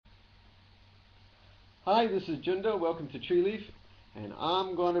Hi, this is Junda. Welcome to Treeleaf. And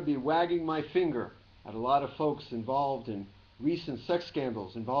I'm going to be wagging my finger at a lot of folks involved in recent sex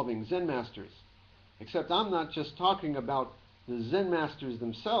scandals involving Zen masters. Except I'm not just talking about the Zen masters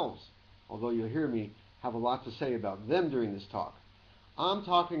themselves, although you'll hear me have a lot to say about them during this talk. I'm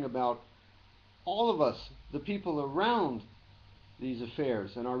talking about all of us, the people around these affairs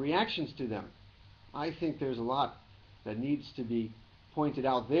and our reactions to them. I think there's a lot that needs to be pointed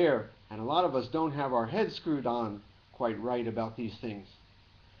out there, and a lot of us don't have our heads screwed on quite right about these things.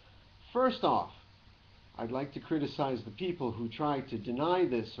 First off, I'd like to criticize the people who try to deny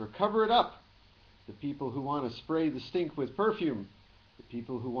this or cover it up, the people who want to spray the stink with perfume, the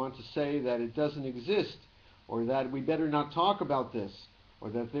people who want to say that it doesn't exist, or that we better not talk about this, or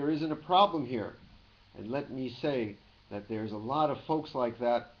that there isn't a problem here. And let me say that there's a lot of folks like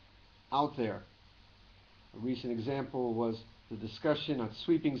that out there. A recent example was the discussion on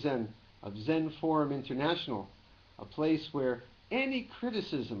Sweeping Zen of Zen Forum International, a place where any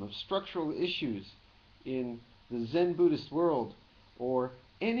criticism of structural issues in the Zen Buddhist world or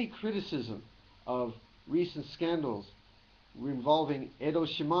any criticism of recent scandals involving Edo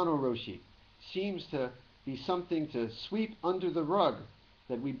Shimano Roshi seems to be something to sweep under the rug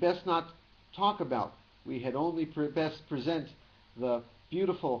that we best not talk about. We had only best present the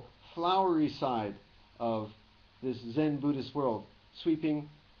beautiful, flowery side of this Zen Buddhist world, sweeping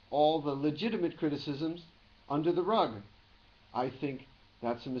all the legitimate criticisms under the rug. I think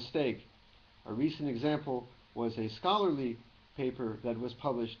that's a mistake. A recent example was a scholarly paper that was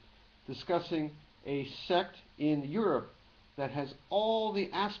published discussing a sect in Europe that has all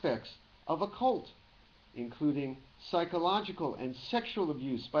the aspects of a cult, including psychological and sexual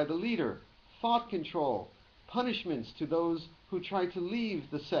abuse by the leader, thought control, punishments to those who try to leave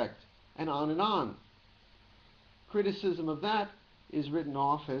the sect, and on and on. Criticism of that is written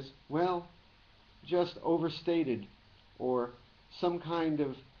off as, well, just overstated, or some kind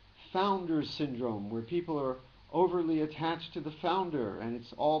of founder syndrome where people are overly attached to the founder and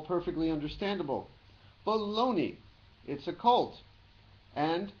it's all perfectly understandable. Baloney! It's a cult,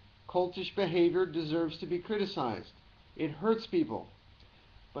 and cultish behavior deserves to be criticized. It hurts people.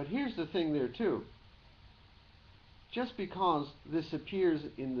 But here's the thing there too. Just because this appears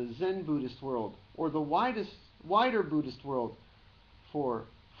in the Zen Buddhist world or the wider Buddhist world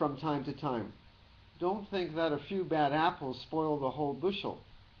from time to time, don't think that a few bad apples spoil the whole bushel.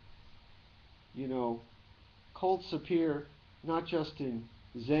 You know, cults appear not just in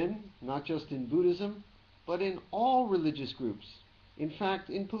Zen, not just in Buddhism, but in all religious groups. In fact,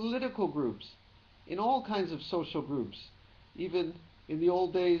 in political groups, in all kinds of social groups. Even in the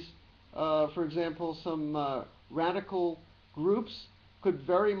old days, for example, some radical groups could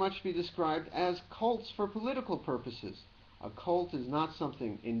very much be described as cults for political purposes. A cult is not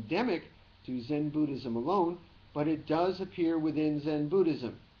something endemic to Zen Buddhism alone, but it does appear within Zen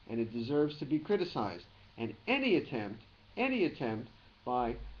Buddhism, and it deserves to be criticized. And any attempt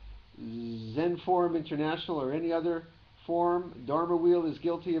by Zen Forum International or any other forum, Dharma Wheel is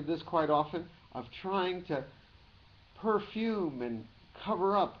guilty of this quite often, of trying to perfume and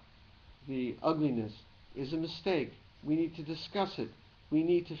cover up the ugliness, is a mistake. We need to discuss it. We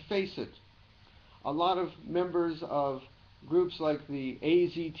need to face it. A lot of members of groups like the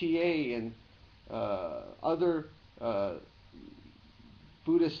AZTA and other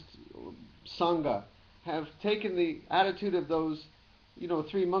Buddhist Sangha have taken the attitude of those,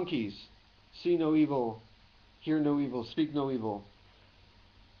 three monkeys, see no evil, hear no evil, speak no evil,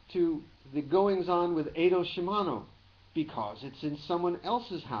 to the goings on with Edo Shimano, because it's in someone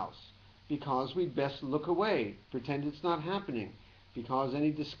else's house, because we'd best look away, pretend it's not happening, because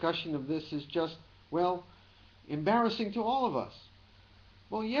any discussion of this is just, well, embarrassing to all of us.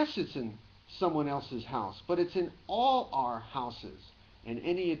 Well, yes, it's in someone else's house, but it's in all our houses. And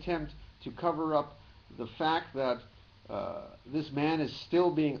any attempt to cover up the fact that this man is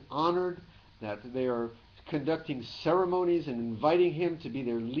still being honored, that they are conducting ceremonies and inviting him to be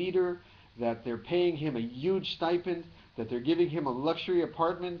their leader, that they're paying him a huge stipend, that they're giving him a luxury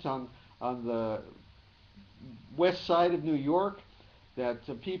apartment on the west side of New York, that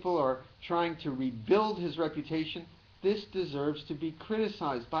people are trying to rebuild his reputation. This deserves to be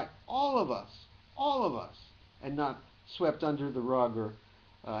criticized by all of us, and not swept under the rug or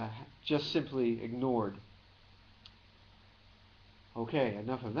just simply ignored. Okay,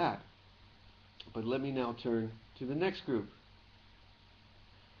 enough of that. But let me now turn to the next group.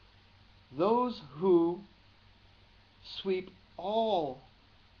 Those who sweep all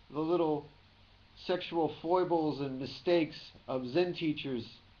the little sexual foibles and mistakes of Zen teachers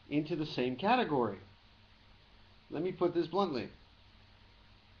into the same category. Let me put this bluntly.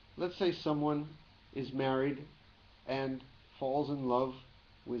 Let's say someone is married and falls in love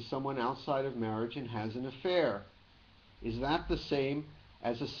with someone outside of marriage and has an affair. Is that the same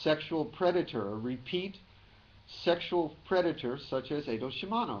as a sexual predator, a repeat sexual predator such as Edo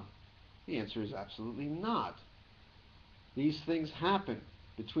Shimano? The answer is absolutely not. These things happen.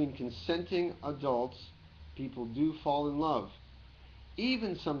 Between consenting adults, people do fall in love.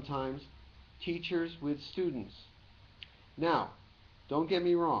 Even sometimes teachers with students. Now, don't get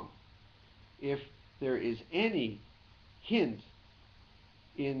me wrong. If there is any hint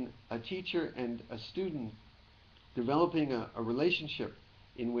in a teacher and a student developing a relationship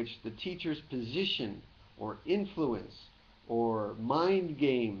in which the teacher's position or influence or mind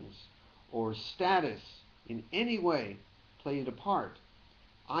games or status in any way played a part,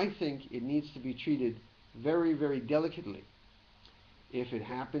 I think it needs to be treated very, very delicately. If it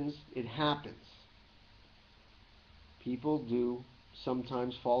happens, it happens. People do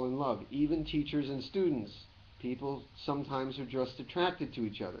sometimes fall in love, even teachers and students. People sometimes are just attracted to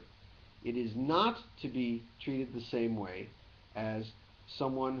each other. It is not to be treated the same way as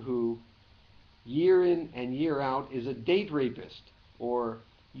someone who year in and year out is a date rapist or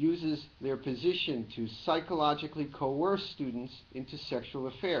uses their position to psychologically coerce students into sexual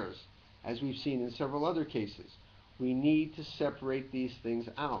affairs, as we've seen in several other cases. We need to separate these things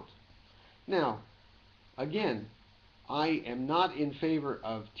out. Now, again, I am not in favor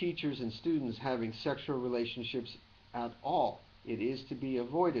of teachers and students having sexual relationships at all. It is to be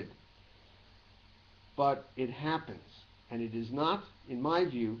avoided. But it happens, and it is not, in my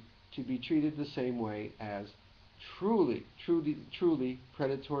view, to be treated the same way as truly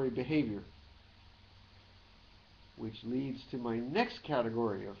predatory behavior. Which leads to my next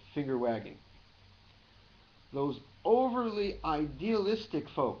category of finger wagging. Those overly idealistic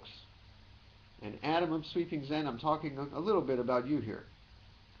folks, and Adam of Sweeping Zen, I'm talking a little bit about you here,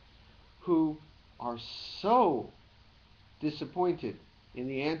 who are so disappointed in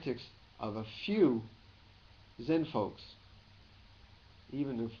the antics of a few Zen folks,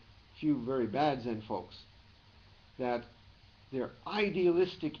 even a few very bad Zen folks, that their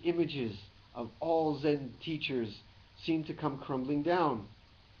idealistic images of all Zen teachers seem to come crumbling down.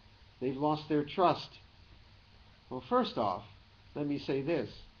 They've lost their trust. Well, first off, let me say this.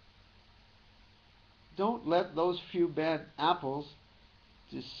 Don't let those few bad apples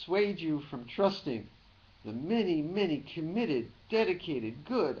dissuade you from trusting the many, many committed, dedicated,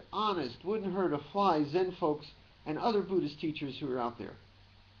 good, honest, wouldn't hurt a fly Zen folks and other Buddhist teachers who are out there.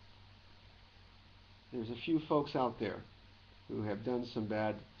 There's a few folks out there who have done some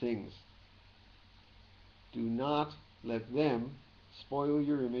bad things. Do not let them spoil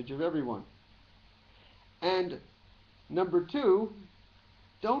your image of everyone. And number two,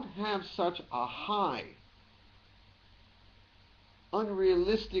 don't have such a high,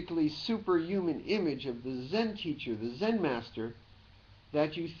 unrealistically superhuman image of the Zen teacher, the Zen master,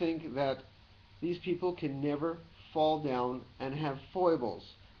 that you think that these people can never fall down and have foibles.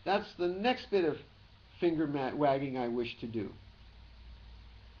 That's the next bit of finger wagging I wish to do.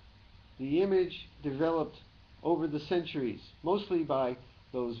 The image developed over the centuries, mostly by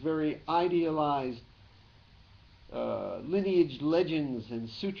those very idealized lineage legends and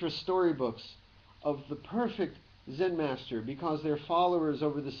sutra storybooks of the perfect Zen master, because their followers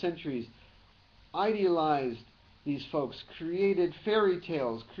over the centuries idealized these folks, created fairy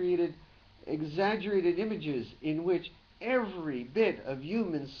tales, created exaggerated images in which every bit of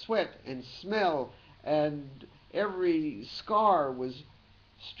human sweat and smell and every scar was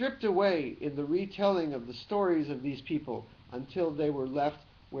stripped away in the retelling of the stories of these people until they were left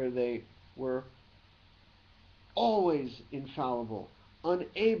where they were always infallible,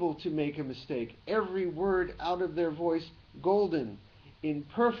 unable to make a mistake, every word out of their voice golden, in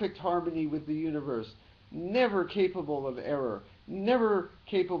perfect harmony with the universe, never capable of error, never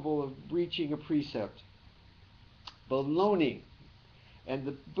capable of breaching a precept. Baloney. And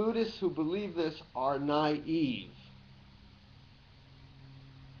the Buddhists who believe this are naive.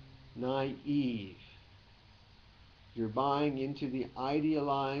 Naive. You're buying into the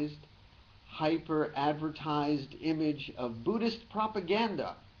idealized, hyper-advertised image of Buddhist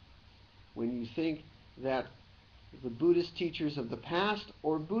propaganda when you think that the Buddhist teachers of the past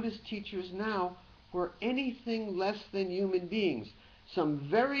or Buddhist teachers now were anything less than human beings. Some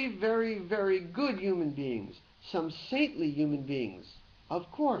very, very, very good human beings, some saintly human beings, of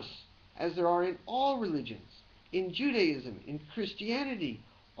course, as there are in all religions. In Judaism, in Christianity,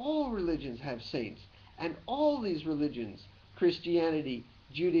 all religions have saints. And all these religions, Christianity,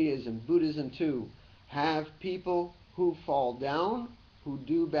 Judaism, Buddhism too, have people who fall down, who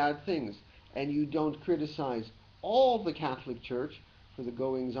do bad things. And you don't criticize all the Catholic Church for the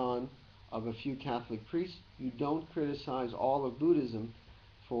goings-on of a few Catholic priests. You don't criticize all of Buddhism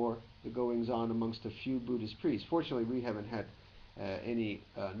for the goings-on amongst a few Buddhist priests. Fortunately, we haven't had any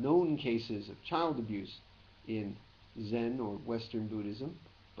known cases of child abuse in Zen or Western Buddhism,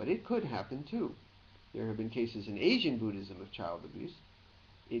 but it could happen too. There have been cases in Asian Buddhism of child abuse.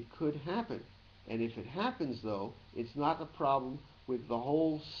 It could happen. And if it happens, though, it's not a problem with the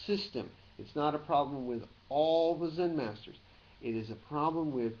whole system. It's not a problem with all the Zen masters. It is a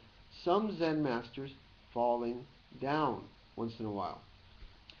problem with some Zen masters falling down once in a while.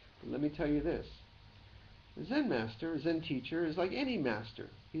 But let me tell you this. A Zen master, a Zen teacher, is like any master.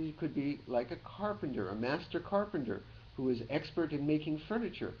 He could be like a carpenter, a master carpenter, who is expert in making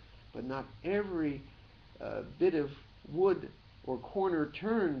furniture. But not every bit of wood or corner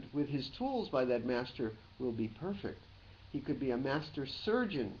turned with his tools by that master will be perfect. He could be a master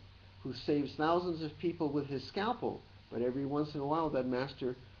surgeon who saves thousands of people with his scalpel, but every once in a while that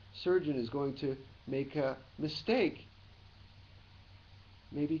master surgeon is going to make a mistake,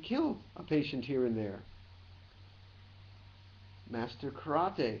 maybe kill a patient here and there. Master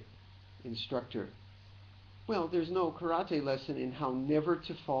karate instructor. Well, there's no karate lesson in how never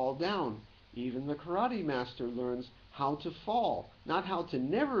to fall down. Even the karate master learns how to fall, not how to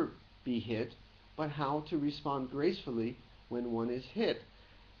never be hit, but how to respond gracefully when one is hit.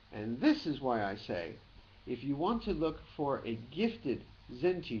 And this is why I say, if you want to look for a gifted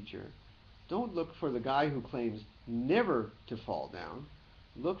Zen teacher, don't look for the guy who claims never to fall down.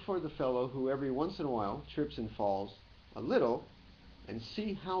 Look for the fellow who every once in a while trips and falls a little, and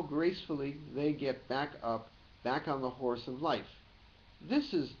see how gracefully they get back up, back on the horse of life.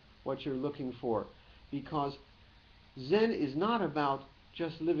 This is what you're looking for, because Zen is not about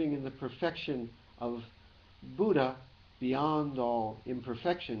just living in the perfection of Buddha beyond all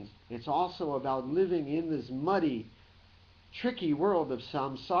imperfections. It's also about living in this muddy, tricky world of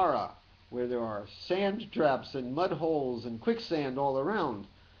samsara, where there are sand traps and mud holes and quicksand all around.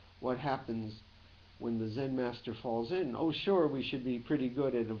 What happens when the Zen master falls in? Oh, sure, we should be pretty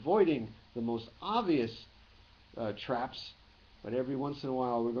good at avoiding the most obvious traps, but every once in a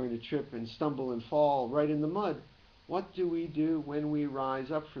while we're going to trip and stumble and fall right in the mud. What do we do when we rise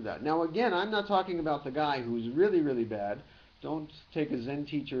up for that? Now again, I'm not talking about the guy who's really, really bad. Don't take a Zen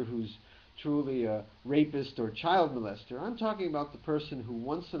teacher who's truly a rapist or child molester. I'm talking about the person who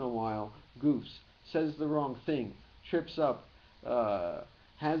once in a while goofs, says the wrong thing, trips up,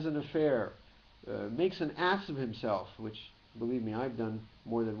 has an affair, makes an ass of himself, which, believe me, I've done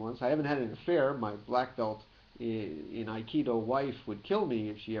more than once. I haven't had an affair. My black belt in Aikido wife would kill me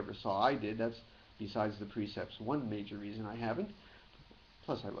if she ever saw I did. That's, besides the precepts, one major reason I haven't.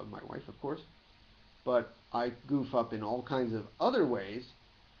 Plus, I love my wife, of course. But I goof up in all kinds of other ways.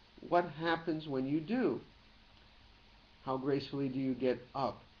 What happens when you do? How gracefully do you get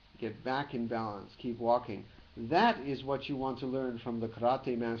up, get back in balance, keep walking? That is what you want to learn from the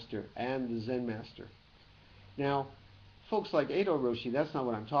karate master and the Zen master. Now, folks like Edo Roshi, that's not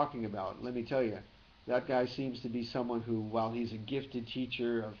what I'm talking about. Let me tell you, that guy seems to be someone who, while he's a gifted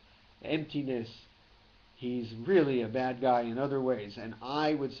teacher of emptiness, he's really a bad guy in other ways. And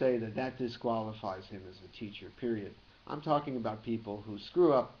I would say that that disqualifies him as a teacher, period. I'm talking about people who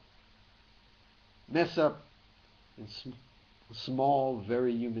screw up, mess up in small,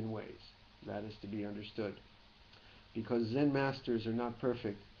 very human ways. That is to be understood. Because Zen masters are not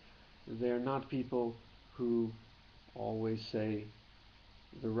perfect. They're not people who always say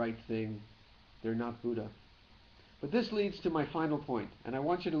the right thing. They're not Buddha. But this leads to my final point, and I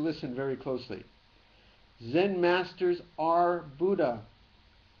want you to listen very closely. Zen masters are Buddha.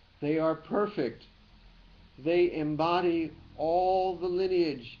 They are perfect. They embody all the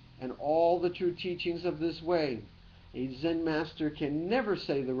lineage and all the true teachings of this way. A Zen master can never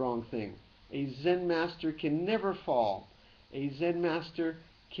say the wrong thing. A Zen master can never fall. A Zen master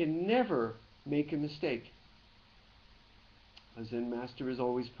can never make a mistake. A Zen master is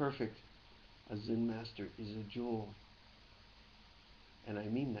always perfect. A Zen master is a jewel. And I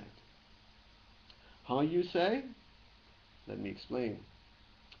mean that. How you say? Let me explain.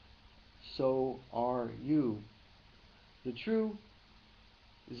 So are you. The true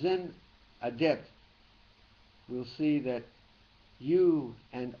Zen adept will see that you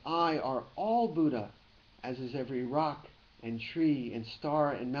and I are all Buddha, as is every rock and tree and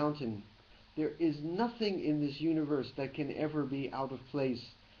star and mountain. There is nothing in this universe that can ever be out of place.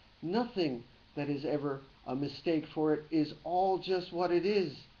 Nothing that is ever a mistake, for it is all just what it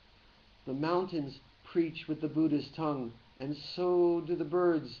is. The mountains preach with the Buddha's tongue, and so do the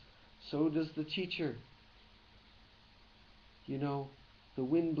birds, so does the teacher. You know, the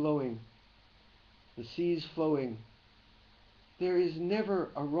wind blowing, the seas flowing, There is never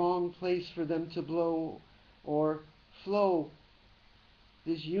a wrong place for them to blow or flow.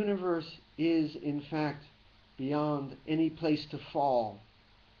 This universe is, in fact, beyond any place to fall.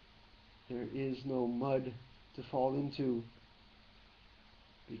 There is no mud to fall into,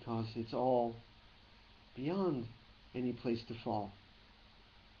 because it's all beyond any place to fall.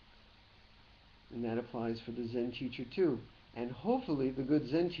 And that applies for the Zen teacher too. And hopefully the good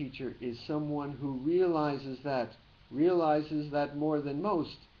Zen teacher is someone who realizes that more than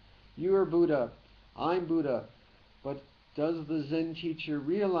most. You're Buddha, I'm Buddha. But does the Zen teacher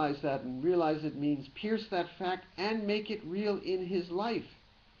realize that, and realize it means pierce that fact and make it real in his life?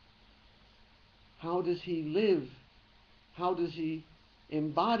 How does he live? How does he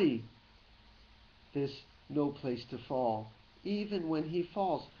embody this no place to fall, even when he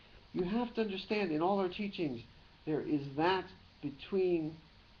falls? You have to understand, in all our teachings, there is that between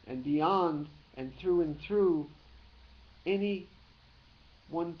and beyond and through any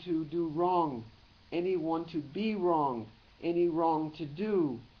one to do wrong, any one to be wrong, any wrong to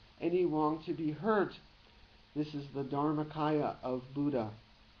do, any wrong to be hurt. This is the Dharmakaya of Buddha.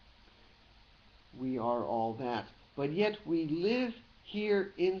 We are all that. But yet we live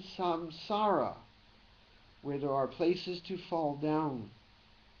here in samsara, where there are places to fall down,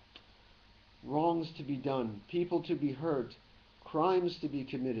 wrongs to be done, people to be hurt, crimes to be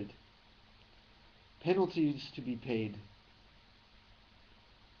committed, penalties to be paid.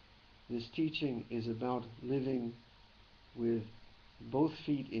 This teaching is about living with both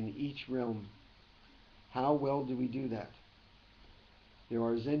feet in each realm. How well do we do that? There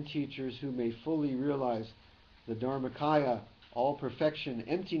are Zen teachers who may fully realize the Dharmakaya, all perfection,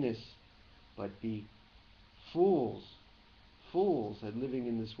 emptiness, but be fools at living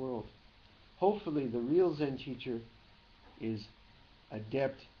in this world. Hopefully the real Zen teacher is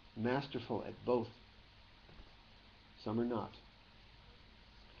adept, masterful at both. Some are not.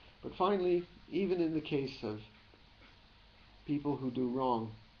 But finally, even in the case of people who do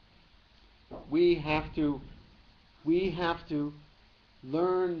wrong, we have to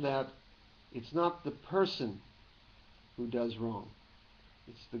learn that it's not the person who does wrong.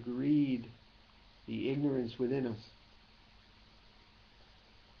 It's the greed, the ignorance within us.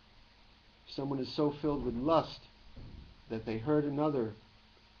 If someone is so filled with lust that they hurt another,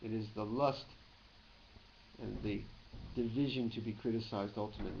 it is the lust and the division to be criticized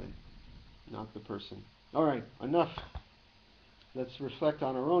ultimately, not the person. All right, enough. Let's reflect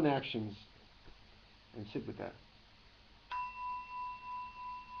on our own actions and sit with that.